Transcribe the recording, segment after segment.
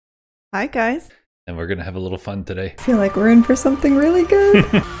Hi, guys. And we're going to have a little fun today. I feel like we're in for something really good.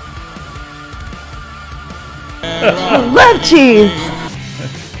 I love cheese.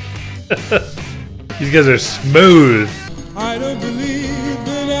 These guys are smooth. I don't believe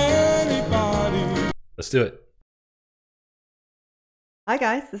in anybody. Let's do it. Hi,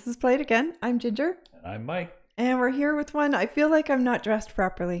 guys. This is Play It Again. I'm Ginger. And I'm Mike. And we're here with one. I feel like I'm not dressed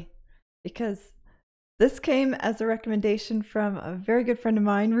properly because this came as a recommendation from a very good friend of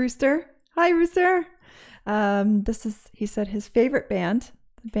mine, Rooster. Hi, Rooster. This is, he said, his favorite band.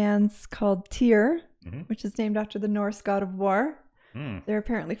 The band's called Tyr, which is named after the Norse god of war. They're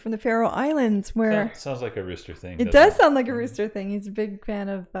apparently from the Faroe Islands, where sounds like a rooster thing. It does sound like a rooster thing. He's a big fan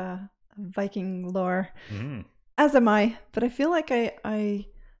of Viking lore, as am I. But I feel like I'm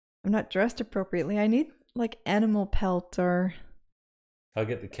not dressed appropriately. I need like animal pelt or. I'll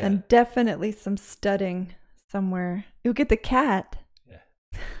get the cat. And definitely some studding somewhere. You'll get the cat.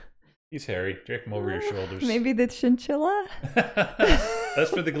 Yeah, he's hairy. Drag him over your shoulders. Maybe the chinchilla. That's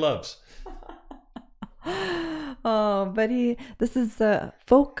for the gloves. Oh, but this is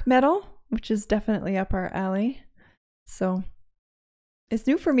folk metal, which is definitely up our alley. So it's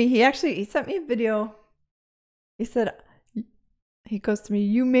new for me. He sent me a video. He said, he goes to me,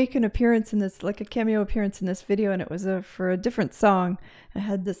 you make an appearance in this, like a cameo appearance in this video, and it was for a different song. I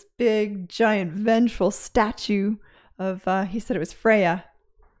had this big, giant, vengeful statue of, he said it was Freya.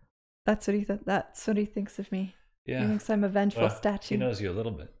 That's what he thought. That's what he thinks of me. Yeah. He thinks I'm a vengeful statue. He knows you a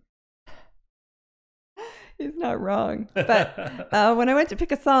little bit. He's not wrong. But when I went to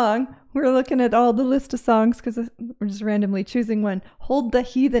pick a song, we were looking at all the list of songs because we're just randomly choosing one. Hold the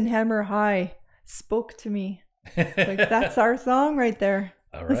Heathen Hammer High spoke to me. Like, that's our song right there.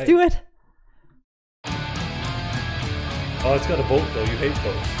 All right. Let's do it. Oh, it's got a boat though. You hate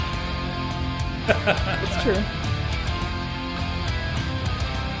boats. It's true.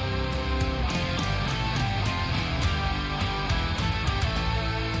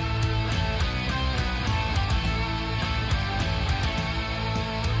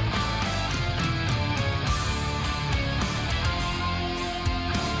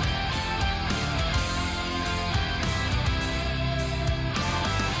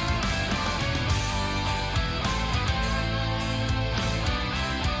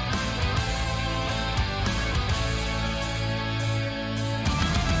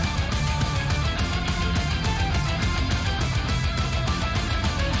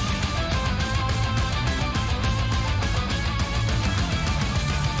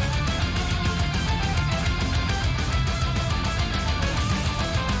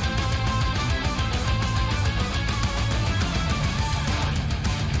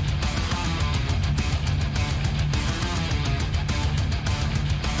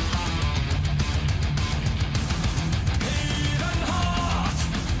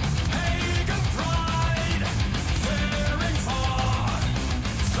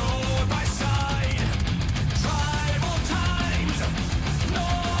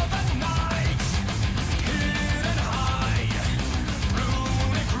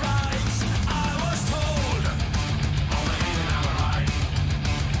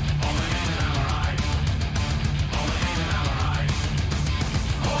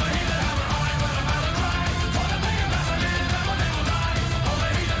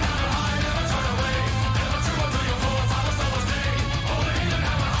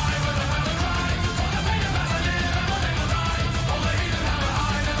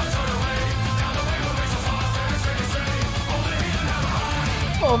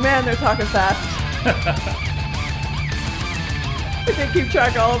 Oh man, they're talking fast. I can't keep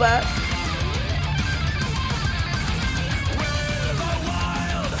track of all that.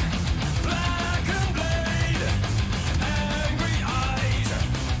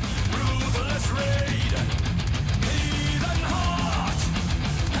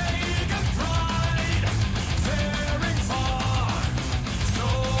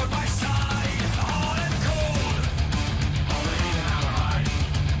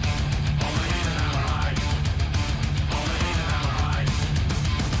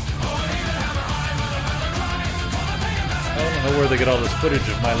 I don't know where they get all this footage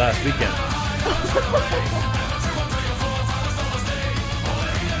of my last weekend.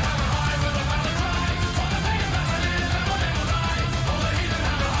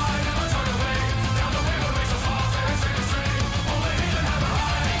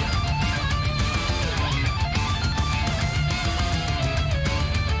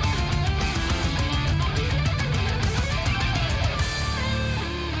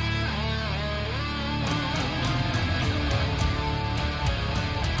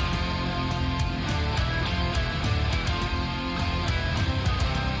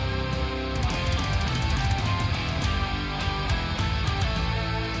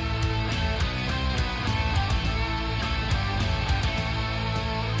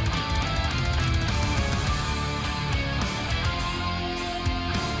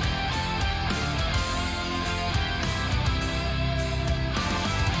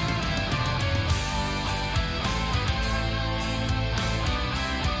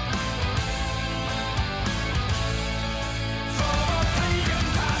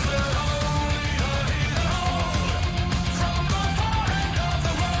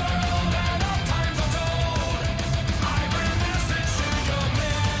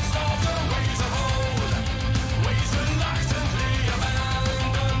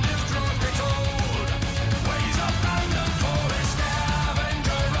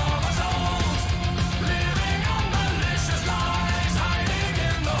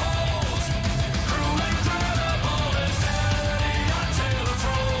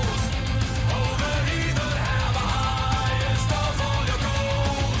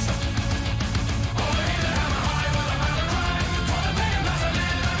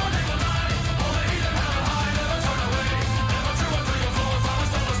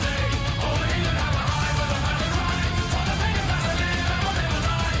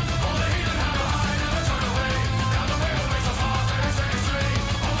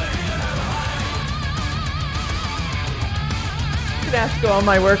 Go on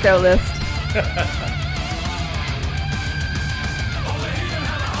my workout list.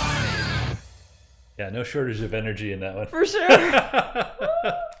 Yeah, no shortage of energy in that one. For sure.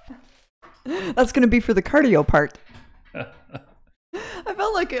 That's going to be for the cardio part. I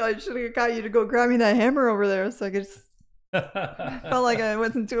felt like I should have got you to go grab me that hammer over there so I could just... I felt like I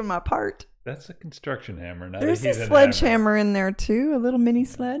wasn't doing my part. That's a construction hammer, not There's a heathen a sledgehammer in there too, a little mini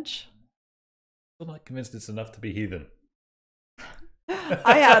sledge. I'm not convinced it's enough to be heathen.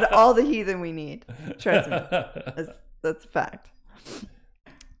 I had all the heathen we need. Trust me. That's a fact.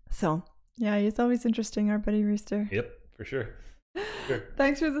 So, yeah, it's always interesting, our buddy Rooster. Yep, for sure.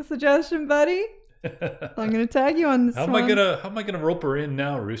 Thanks for the suggestion, buddy. I'm gonna tag you on this How am I gonna rope her in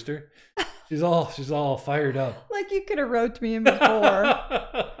now, Rooster? She's all fired up. Like you could have roped me in before.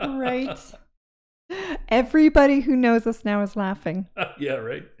 Right? Everybody who knows us now is laughing. Yeah,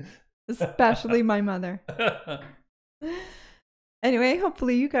 right. Especially my mother. Anyway,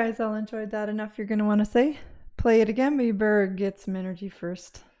 hopefully you guys all enjoyed that enough. You're gonna want to say, play it again, but you better get some energy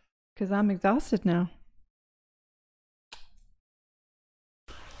first. Because I'm exhausted now.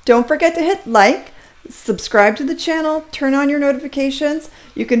 Don't forget to hit like, subscribe to the channel, turn on your notifications.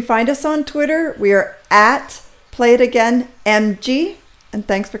 You can find us on Twitter. We are at PlayItAgainMG. And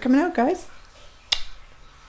thanks for coming out, guys.